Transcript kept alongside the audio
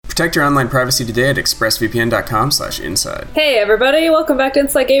Protect your online privacy today at expressvpn.com/inside. Hey everybody, welcome back to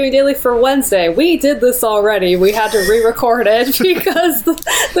Inside Gaming Daily for Wednesday. We did this already. We had to re-record it because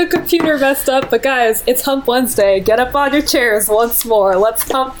the computer messed up. But guys, it's Hump Wednesday. Get up on your chairs once more. Let's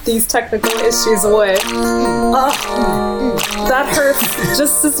hump these technical issues away. That hurts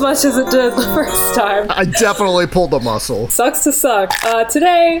just as much as it did the first time. I definitely pulled a muscle. Sucks to suck.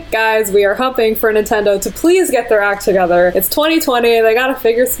 Today, guys, we are humping for Nintendo to please get their act together. It's 2020. They gotta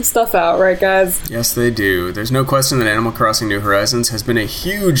figure some stuff out, right, guys? Yes, they do. There's no question that Animal Crossing New Horizons has been a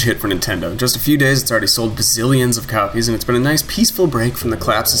huge hit for Nintendo. In just a few days, it's already sold bazillions of copies, and it's been a nice peaceful break from the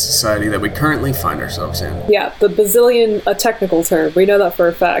collapse of society that we currently find ourselves in. Yeah, the bazillion, a technical term. We know that for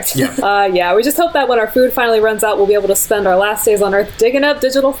a fact. Yeah. We just hope that when our food finally runs out, we'll be able to spend our last days on Earth digging up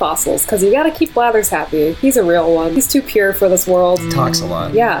digital fossils, because you gotta keep Blathers happy. He's a real one. He's too pure for this world. Talks a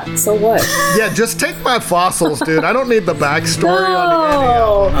lot. Yeah, so what? Yeah, just take my fossils, dude. I don't need the backstory on any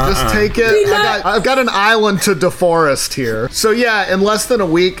of them. Just take it. I've got an island to deforest here. So yeah, in less than a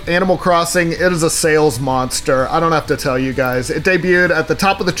week, Animal Crossing, it is a sales monster. I don't have to tell you guys. It debuted at the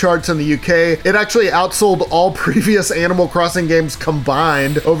top of the charts in the UK. It actually outsold all previous Animal Crossing games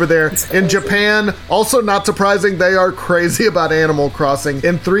combined over there. In Japan, also not surprising, they are crazy about Animal Crossing.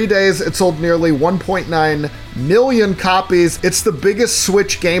 In 3 days, it sold nearly 1.9 million copies. It's the biggest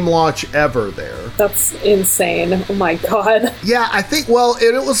Switch game launch ever there. That's insane. Oh my god. Yeah, I think, well,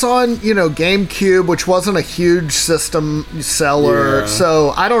 it was on, GameCube, which wasn't a huge system seller. Yeah.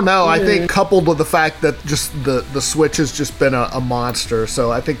 So, I don't know. I think coupled with the fact that just the Switch has just been a monster.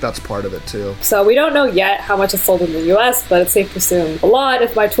 So, I think that's part of it, too. So we don't know yet how much it's sold in the US, but it's safe to assume a lot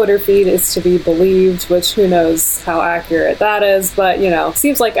if my Twitter feed is to be believed, which who knows how accurate that is. But,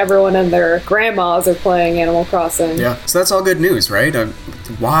 seems like everyone and their grandmas are playing Animal Crossing. Yeah, so that's all good news, right?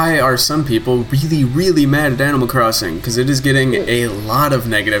 Why are some people really, really mad at Animal Crossing? Because it is getting a lot of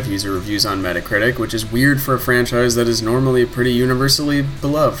negative user reviews on Metacritic, which is weird for a franchise that is normally pretty universally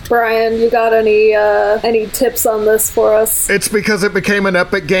beloved. Brian, you got any tips on this for us? It's because it became an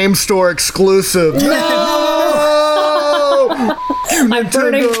Epic Game Store exclusive.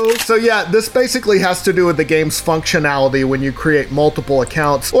 Nintendo. So yeah, this basically has to do with the game's functionality when you create multiple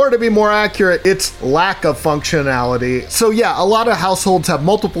accounts, or to be more accurate, its lack of functionality. So yeah, a lot of households have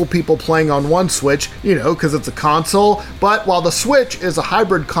multiple people playing on one Switch, because it's a console, but while the Switch is a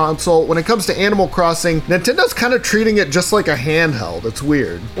hybrid console, when it comes to Animal Crossing, Nintendo's kind of treating it just like a handheld. It's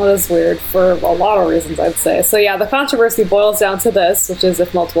weird. Well, it is weird for a lot of reasons, I'd say. So yeah, the controversy boils down to this, which is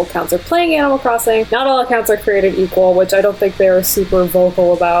if multiple accounts are playing Animal Crossing, not all accounts are created equal, which I don't think they were super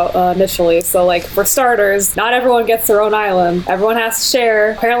vocal about initially. So like, for starters, not everyone gets their own island. Everyone has to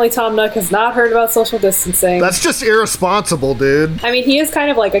share. Apparently Tom Nook has not heard about social distancing. That's just irresponsible, dude. I mean, he is kind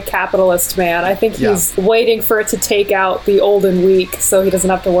of like a capitalist man. I think he's waiting for it to take out the old and weak so he doesn't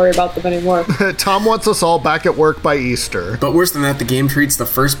have to worry about them anymore. Tom wants us all back at work by Easter. But worse than that, the game treats the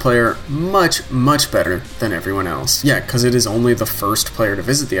first player much, much better than everyone else. Yeah, because it is only the first player to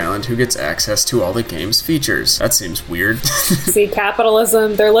visit the island who gets access to all the game's features. That seems weird. See,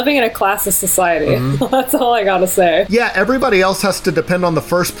 capitalism, they're living in a classist society. That's all I gotta say. Yeah, everybody else has to depend on the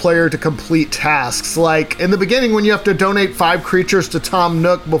first player to complete tasks. Like, in the beginning, when you have to donate 5 creatures to Tom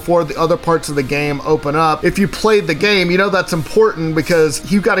Nook before the other parts of the game open up, if you played the game, that's important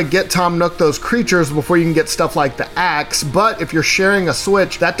because you gotta get Tom Nook those creatures before you can get stuff like the axe. But if you're sharing a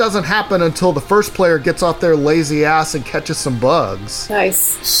Switch, that doesn't happen until the first player gets off their lazy ass and catches some bugs. Nice.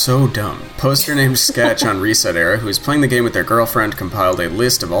 So dumb. Poster named Sketch on Reset Era, who is playing the game with their girlfriend, compiled a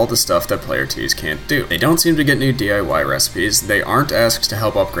list of all the stuff that player 2s can't do. They don't seem to get new DIY recipes, they aren't asked to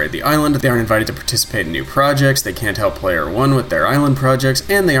help upgrade the island, they aren't invited to participate in new projects, they can't help player 1 with their island projects,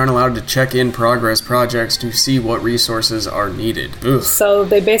 and they aren't allowed to check in progress projects to see what resources are needed. Ugh. So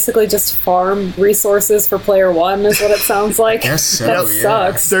they basically just farm resources for player 1 is what it sounds like? Guess so, that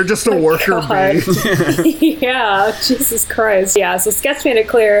sucks. They're just a worker bee. Yeah, Jesus Christ. Yeah, so Sketch made it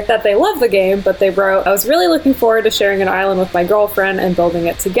clear that they love the game, but they wrote, I was really looking forward to sharing an island with my girlfriend and building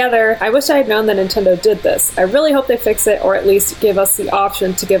it together. I wish I had known that Nintendo did this. I really hope they fix it, or at least give us the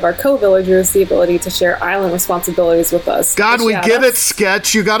option to give our co-villagers the ability to share island responsibilities with us. God, we get it,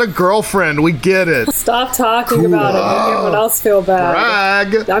 Sketch. You got a girlfriend. We get it. Stop talking about it. Make everyone else feel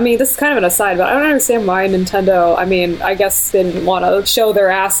bad. Brag. I mean, this is kind of an aside, but I don't understand why Nintendo, I guess didn't want to show their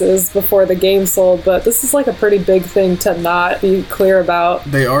asses before the game sold, but this is like a pretty big thing to not be clear about.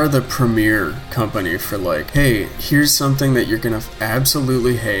 They are the premier company for like, hey, here's something that you're gonna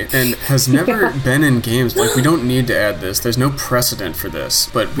absolutely hate and has never been in games. Like, we don't need to add this. There's no precedent for this,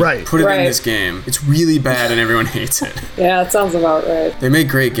 but we put it in this game. It's really bad and everyone hates it. Yeah, it sounds about right. They make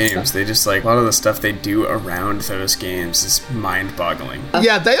great games. They just, like, a lot of the stuff they do around those games is mind-boggling.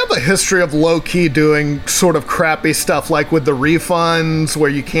 Yeah, they have a history of low-key doing sort of crappy stuff, like with the refunds where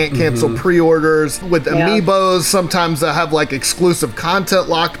you can't cancel pre-orders, with amiibos sometimes that have like exclusive content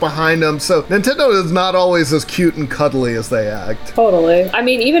locked behind them. So Nintendo is not always as cute and cuddly as they act. Totally. I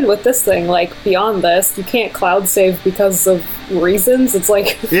mean, even with this thing, like beyond this, you can't cloud save because of reasons. It's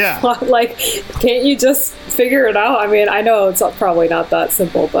like, like, can't you just figure it out? I mean, I know it's probably not that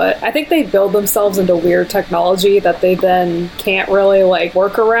simple, but I think they build themselves into weird technology that they then can't really like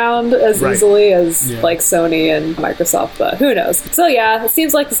work around as easily as like Sony and Microsoft, but who knows? So yeah, it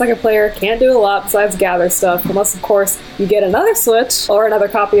seems like the second player can't do a lot besides gather stuff, unless of course you get another Switch or another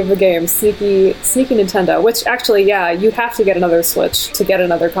copy of the game. Sneaky Nintendo, which actually, you have to get another Switch to get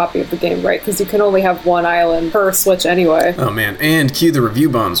another copy of the game, right? Because you can only have one island per Switch anyway. Oh man, and cue the review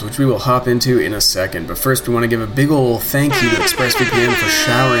bombs, which we will hop into in a second, but first we want to give a big ol' thank you to ExpressVPN for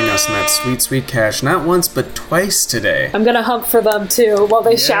showering us in that sweet, sweet cash, not once, but twice today. I'm gonna hump for them too, while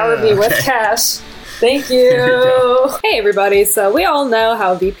they shower me with cash. Thank you. Hey everybody, so we all know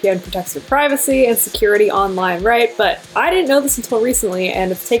how VPN protects your privacy and security online, right? But I didn't know this until recently,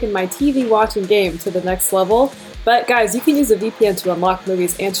 and it's taken my TV watching game to the next level. But guys, you can use a VPN to unlock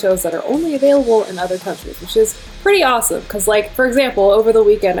movies and shows that are only available in other countries, which is pretty awesome. Because, like, for example, over the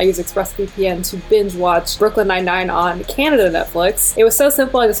weekend, I used ExpressVPN to binge watch Brooklyn Nine-Nine on Canada Netflix. It was so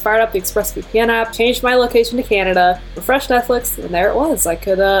simple. I just fired up the ExpressVPN app, changed my location to Canada, refreshed Netflix, and there it was. I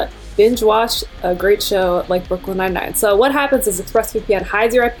could binge watch a great show like Brooklyn Nine-Nine. So what happens is ExpressVPN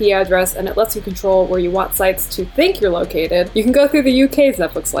hides your IP address and it lets you control where you want sites to think you're located. You can go through the UK's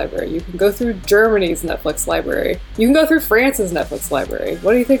Netflix library. You can go through Germany's Netflix library. You can go through France's Netflix library.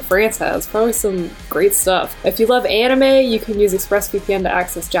 What do you think France has? Probably some great stuff. If you love anime, you can use ExpressVPN to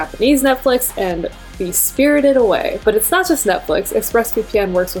access Japanese Netflix and be spirited away. But it's not just Netflix.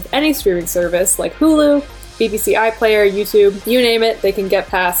 ExpressVPN works with any streaming service like Hulu, BBC iPlayer, YouTube, you name it, they can get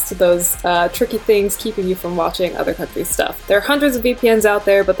past those tricky things keeping you from watching other countries' stuff. There are hundreds of VPNs out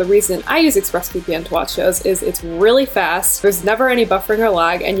there, but the reason I use ExpressVPN to watch shows is it's really fast, there's never any buffering or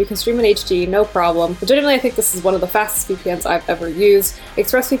lag, and you can stream in HD, no problem. Legitimately, I think this is one of the fastest VPNs I've ever used.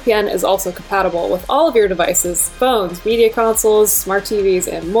 ExpressVPN is also compatible with all of your devices, phones, media consoles, smart TVs,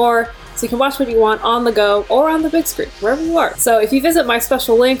 and more. So you can watch what you want on the go or on the big screen, wherever you are. So if you visit my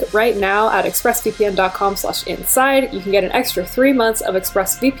special link right now at expressvpn.com/inside, you can get an extra 3 months of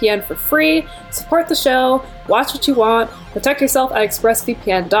ExpressVPN for free, support the show, watch what you want, protect yourself at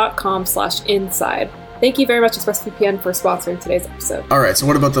expressvpn.com/inside. Thank you very much, ExpressVPN, for sponsoring today's episode. Alright, so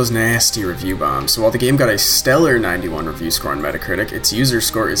what about those nasty review bombs? So while the game got a stellar 91 review score on Metacritic, its user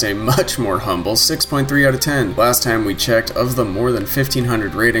score is a much more humble 6.3 out of 10. Last time we checked, of the more than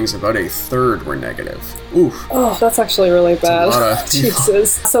 1,500 ratings, about a third were negative. Oof. Oh, that's actually really bad. That's a lot of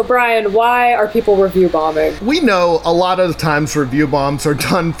Jesus. So Brian, why are people review bombing? We know a lot of the times review bombs are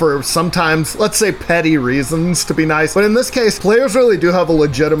done for sometimes, let's say, petty reasons, to be nice. But in this case, players really do have a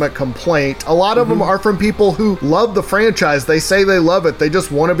legitimate complaint. A lot of them are from people who love the franchise. They say they love it. They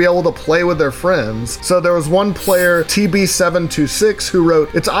just want to be able to play with their friends. So there was one player, TB726, who wrote,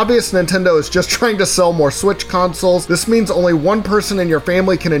 "It's obvious Nintendo is just trying to sell more Switch consoles. This means only one person in your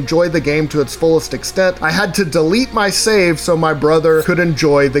family can enjoy the game to its fullest extent. I had to delete my save so my brother could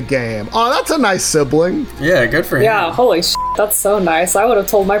enjoy the game." Oh, that's a nice sibling. Yeah, good for him. Yeah, holy shit, that's so nice. I would have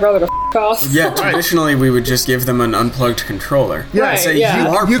told my brother to off. Yeah, traditionally we would just give them an unplugged controller. Yeah, right, say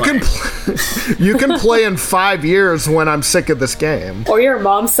yeah. you can you can play in 5 years when I'm sick of this game. Or your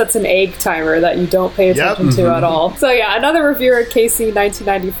mom sets an egg timer that you don't pay attention to at all. So yeah, another reviewer,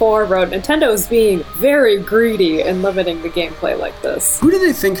 KC1994, wrote, "Nintendo is being very greedy in limiting the gameplay like this." Who do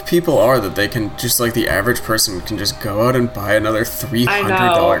they think people are that they can just, like, the average person can just go out and buy another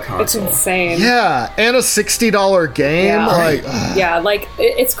 $300 console? It's insane. Yeah, and a $60 game. Yeah. Like, yeah, like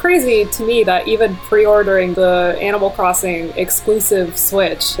it's crazy to me that even pre-ordering the Animal Crossing exclusive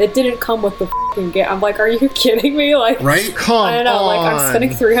Switch, it didn't come with the f***ing game. I'm like, are you kidding me? Like, right? Come I don't know, on. like I'm spending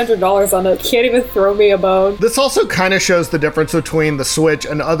 $300 on it. Can't even throw me a bone. This also kind of shows the difference between the Switch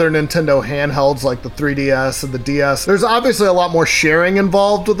and other Nintendo handhelds like the 3DS and the DS. There's obviously a lot more sharing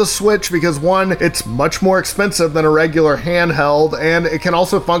involved with the Switch because, one, it's much more expensive than a regular handheld, and it can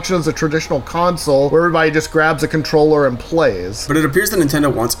also function as a traditional console where everybody just grabs a controller and plays. But it appears that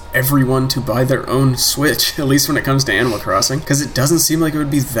Nintendo wants everyone to buy their own Switch, at least when it comes to Animal Crossing, because it doesn't seem like it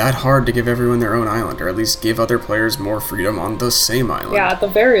would be that hard to give everyone their own island, or at least give other players more freedom on the same island. Yeah, at the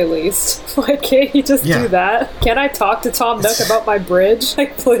very least. Like, can't you just do that? Can I talk to Tom Nook about my bridge?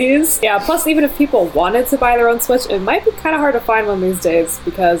 Like, please? Yeah, plus even if people wanted to buy their own Switch, it might be kind of hard to find one these days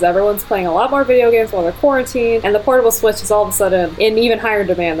because everyone's playing a lot more video games while they're quarantined, and the portable Switch is all of a sudden in even higher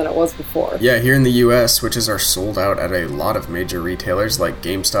demand than it was before. Yeah, here in the US, Switches are sold out at a lot of major retailers like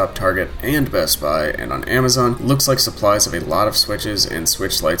GameStop, Target, and Best Buy, and on Amazon, looks like supplies of a lot of Switches and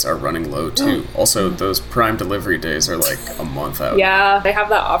Switch Lites are running low too. Also, those Prime delivery days are like a month out. Yeah, they have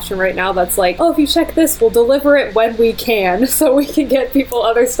that option right now that's like, oh, if you check this, we'll deliver it when we can, so we can get people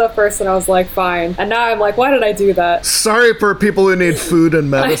other stuff first, and I was like, fine. And now I'm like, why did I do that? Sorry for people who need food and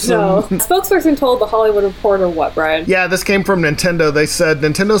medicine. I know. Spokesperson told The Hollywood Reporter what, Brian? Yeah, this came from Nintendo. They said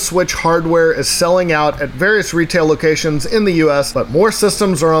Nintendo Switch hardware is selling out at various retail locations in the US, but more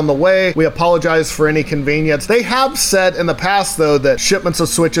systems are on the way. We apologize for any inconvenience. They have said in the past, though, that shipments of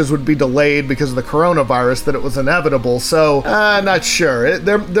Switches would be delayed because of the coronavirus, that it was inevitable. So, not sure.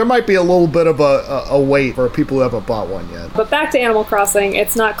 There might be a little bit of a wait for people who haven't bought one yet. But back to Animal Crossing,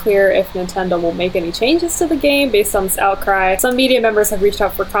 it's not clear if Nintendo will make any changes to the game based on this outcry. Some media members have reached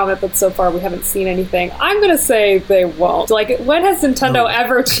out for comment, but so far we haven't seen anything. I'm gonna say they won't. Like, when has Nintendo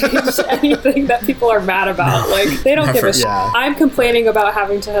ever changed anything that people are mad about? Like, they don't give a shit. Yeah. I'm complaining about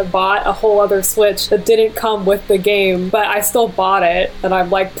having to have bought a whole other Switch that didn't come with the game, but I still bought it, and I'm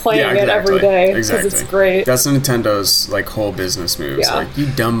like playing it every day because it's great. That's Nintendo's like whole business moves. Yeah. Like, you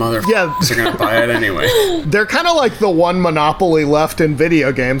dumb motherfuckers Yeah. are gonna buy it anyway. They're kind of like the one monopoly left in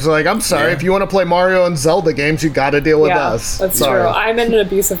video games. They're like, I'm sorry, if you want to play Mario and Zelda games, you gotta deal with us. That's Sorry. true. I'm in an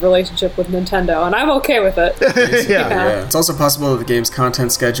abusive relationship with Nintendo, and I'm okay with it. Yeah. It's also possible that the game's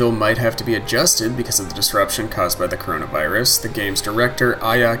content schedule might have to be adjusted because of the disruption caused by the coronavirus. The game's director,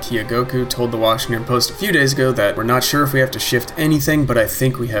 Aya Kiyogoku, told the Washington Post a few days ago that we're not sure if we have to shift anything, but I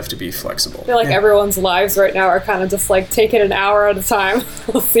think we have to be flexible. I feel like everyone's lives right now are kind of just like taking an hour at a time.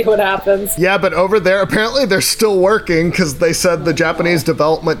 We'll see what happens. Yeah, but over there, apparently they're still working because they said the Japanese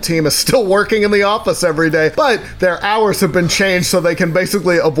development team is still working in the office every day, but their hours have been changed so they can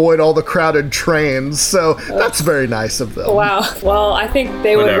basically avoid all the crowded trains. So that's very nice of them. Wow. Well, I think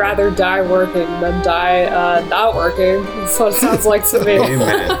they would rather die working than die not working. That's what it sounds like to me.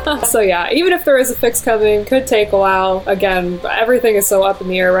 Amen. So yeah, even if there is a fix coming, could take a while. Again, everything is so up in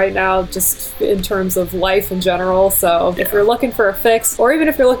the air right now, just in terms of life in general. So if you're looking for a fix, or even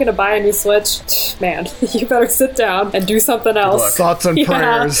if you're looking to buy a new Switch, man, you better sit down and do something else. Thoughts and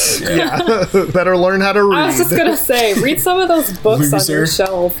prayers. Yeah. Better learn how to read. I was just gonna say, read some of those books on your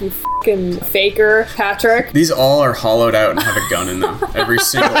shelf, you fucking faker, Patrick. These all are hollowed out and have a gun in them. Every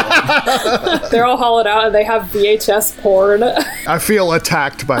single one. They're all hollowed out and they have VHS porn. I feel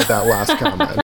attacked by that last comment.